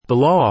The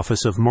law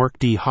office of Mark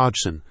D.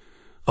 Hodgson,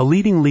 a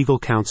leading legal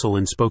counsel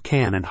in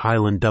Spokane and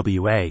Highland,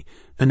 WA,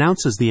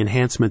 announces the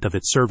enhancement of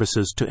its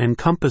services to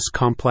encompass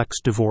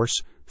complex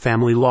divorce,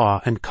 family law,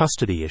 and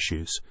custody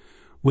issues.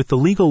 With the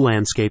legal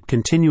landscape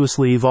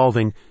continuously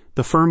evolving,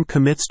 the firm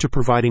commits to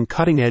providing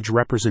cutting-edge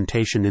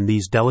representation in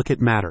these delicate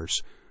matters.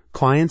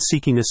 Clients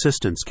seeking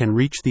assistance can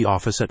reach the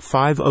office at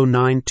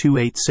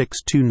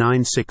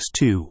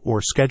 509-286-2962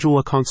 or schedule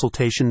a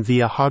consultation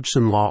via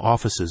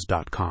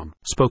hodgsonlawoffices.com.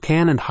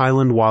 Spokane and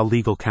Highland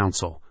Legal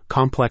Counsel,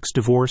 complex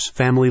divorce,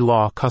 family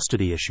law,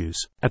 custody issues.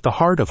 At the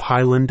heart of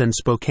Highland and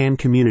Spokane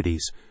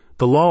communities,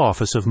 the law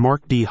office of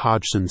Mark D.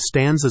 Hodgson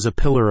stands as a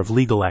pillar of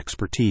legal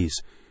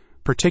expertise,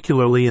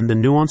 particularly in the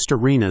nuanced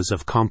arenas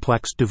of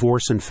complex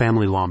divorce and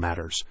family law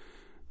matters.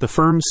 The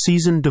firm's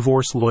seasoned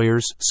divorce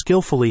lawyers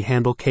skillfully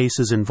handle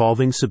cases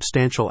involving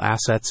substantial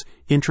assets,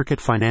 intricate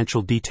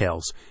financial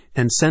details,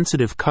 and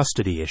sensitive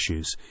custody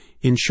issues,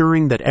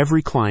 ensuring that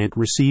every client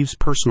receives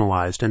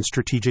personalized and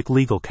strategic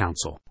legal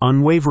counsel.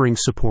 Unwavering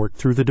support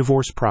through the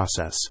divorce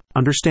process.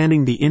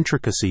 Understanding the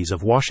intricacies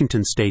of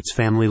Washington State's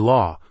family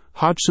law,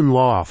 Hodgson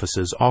Law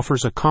Offices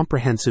offers a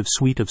comprehensive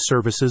suite of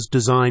services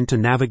designed to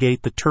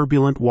navigate the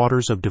turbulent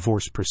waters of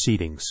divorce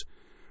proceedings.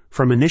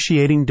 From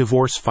initiating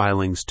divorce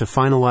filings to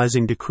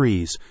finalizing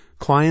decrees,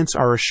 clients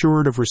are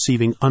assured of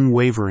receiving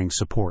unwavering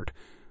support.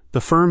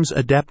 The firm's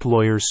adept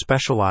lawyers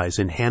specialize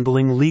in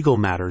handling legal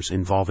matters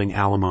involving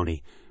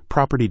alimony,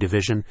 property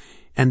division,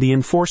 and the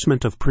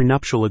enforcement of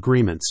prenuptial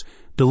agreements,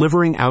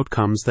 delivering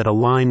outcomes that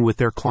align with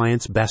their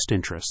clients' best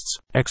interests.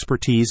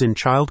 Expertise in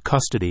child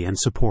custody and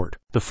support.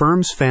 The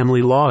firm's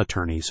family law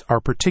attorneys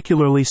are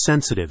particularly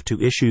sensitive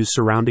to issues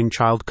surrounding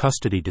child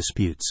custody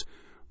disputes,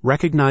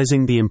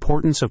 recognizing the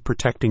importance of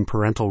protecting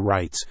parental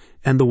rights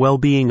and the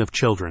well-being of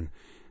children.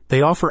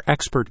 They offer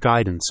expert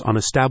guidance on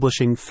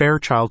establishing fair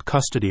child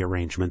custody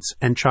arrangements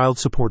and child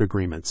support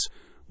agreements.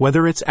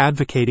 Whether it's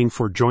advocating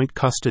for joint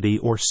custody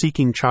or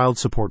seeking child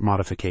support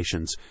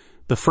modifications,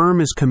 the firm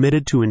is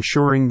committed to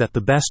ensuring that the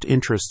best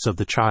interests of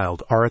the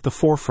child are at the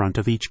forefront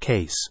of each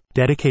case.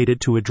 Dedicated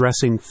to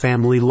addressing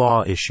family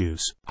law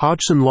issues.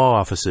 Hodgson Law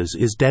Offices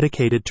is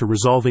dedicated to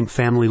resolving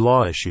family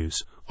law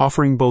issues,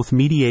 offering both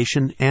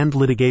mediation and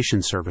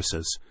litigation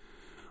services.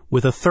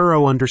 With a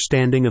thorough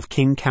understanding of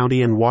King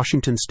County and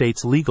Washington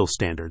State's legal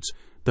standards,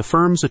 the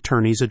firm's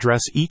attorneys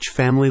address each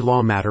family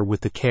law matter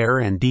with the care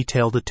and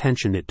detailed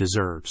attention it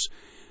deserves.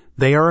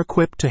 They are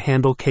equipped to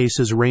handle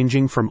cases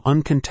ranging from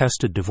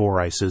uncontested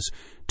divorices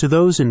to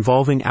those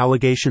involving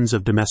allegations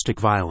of domestic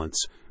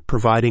violence,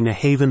 providing a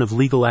haven of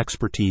legal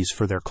expertise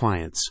for their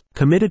clients.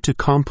 Committed to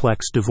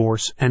complex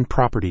divorce and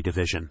property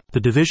division. The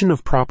division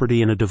of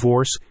property in a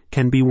divorce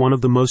can be one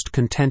of the most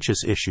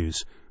contentious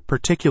issues,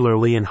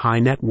 particularly in high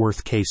net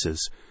worth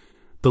cases.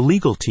 The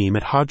legal team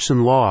at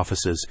Hodgson Law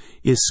Offices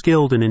is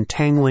skilled in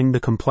untangling the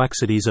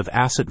complexities of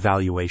asset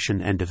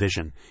valuation and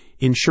division,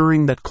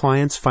 ensuring that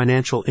clients'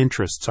 financial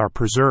interests are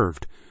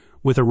preserved.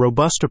 With a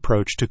robust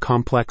approach to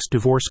complex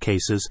divorce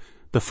cases,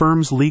 the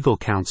firm's legal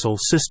counsel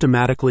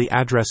systematically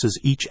addresses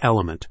each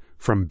element,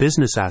 from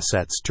business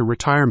assets to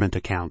retirement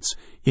accounts,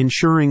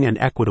 ensuring an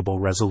equitable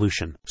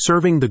resolution.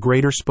 Serving the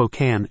greater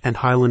Spokane and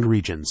Highland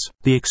regions.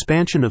 The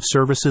expansion of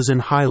services in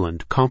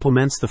Highland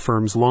complements the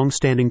firm's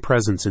long-standing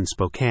presence in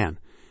Spokane.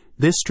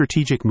 This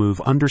strategic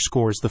move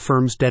underscores the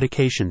firm's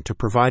dedication to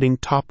providing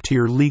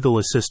top-tier legal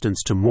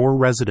assistance to more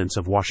residents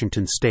of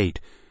Washington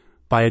State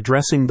by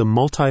addressing the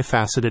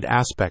multifaceted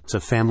aspects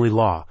of family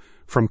law,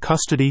 from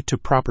custody to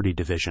property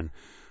division.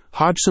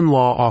 Hodgson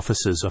Law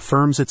Offices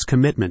affirms its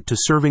commitment to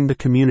serving the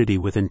community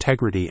with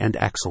integrity and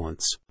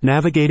excellence.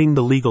 Navigating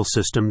the legal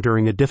system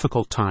during a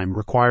difficult time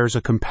requires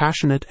a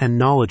compassionate and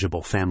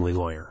knowledgeable family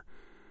lawyer.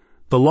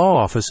 The law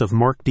office of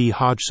Mark D.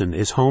 Hodgson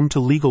is home to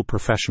legal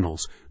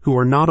professionals who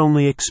are not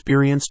only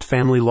experienced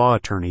family law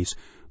attorneys,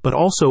 but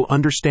also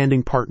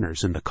understanding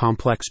partners in the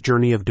complex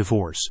journey of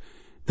divorce.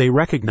 They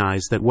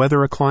recognize that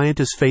whether a client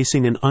is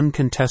facing an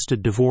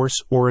uncontested divorce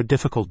or a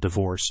difficult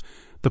divorce,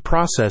 the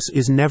process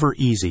is never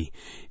easy.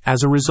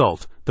 As a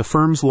result, the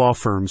firm's law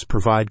firms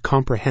provide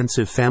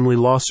comprehensive family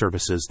law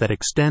services that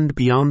extend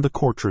beyond the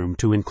courtroom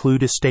to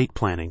include estate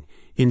planning,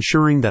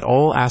 ensuring that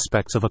all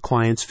aspects of a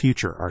client's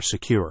future are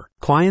secure.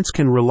 Clients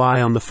can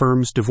rely on the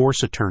firm's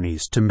divorce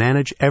attorneys to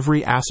manage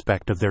every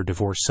aspect of their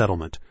divorce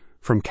settlement,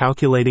 from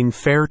calculating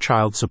fair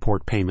child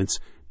support payments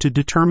to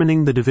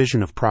determining the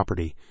division of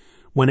property.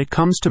 When it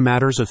comes to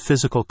matters of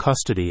physical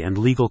custody and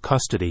legal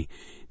custody,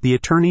 the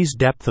attorney's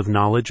depth of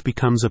knowledge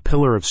becomes a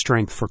pillar of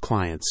strength for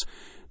clients.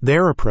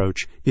 Their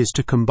approach is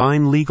to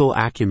combine legal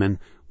acumen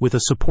with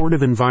a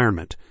supportive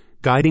environment,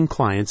 guiding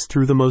clients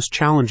through the most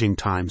challenging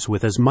times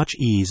with as much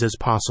ease as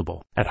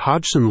possible. At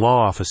Hodgson Law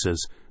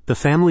Offices, the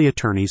family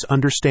attorneys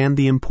understand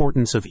the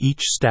importance of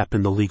each step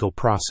in the legal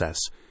process.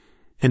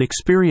 An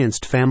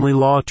experienced family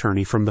law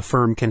attorney from the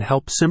firm can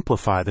help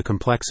simplify the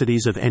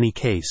complexities of any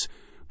case,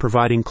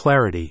 providing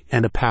clarity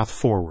and a path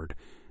forward.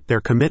 Their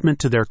commitment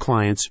to their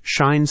clients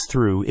shines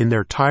through in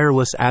their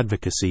tireless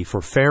advocacy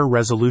for fair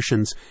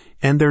resolutions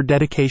and their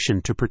dedication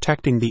to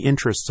protecting the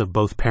interests of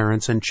both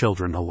parents and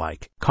children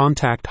alike.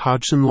 Contact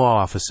Hodgson Law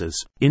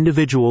Offices.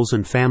 Individuals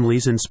and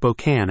families in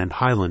Spokane and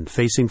Highland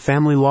facing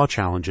family law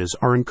challenges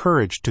are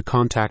encouraged to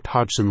contact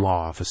Hodgson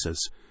Law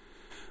Offices.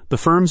 The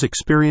firm's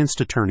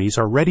experienced attorneys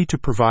are ready to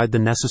provide the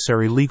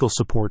necessary legal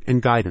support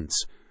and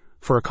guidance.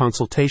 For a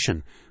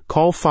consultation,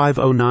 call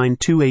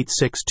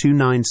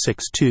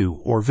 509-286-2962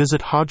 or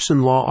visit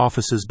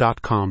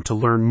hodgsonlawoffices.com to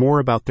learn more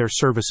about their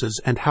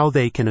services and how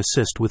they can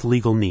assist with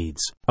legal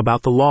needs.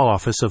 About the Law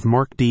Office of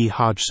Mark D.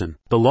 Hodgson.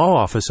 The Law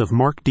Office of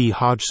Mark D.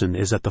 Hodgson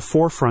is at the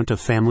forefront of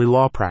family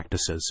law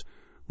practices,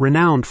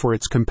 renowned for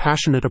its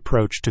compassionate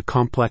approach to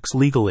complex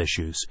legal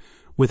issues,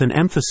 with an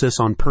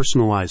emphasis on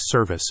personalized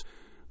service.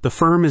 The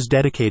firm is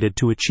dedicated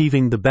to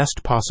achieving the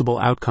best possible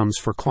outcomes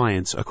for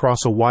clients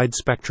across a wide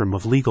spectrum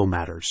of legal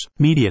matters.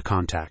 Media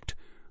contact.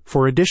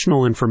 For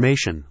additional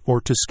information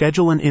or to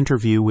schedule an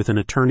interview with an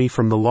attorney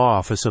from the Law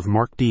Office of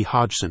Mark D.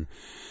 Hodgson,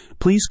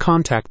 please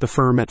contact the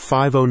firm at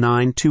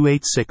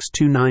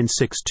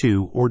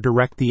 509-286-2962 or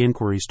direct the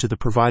inquiries to the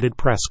provided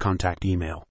press contact email.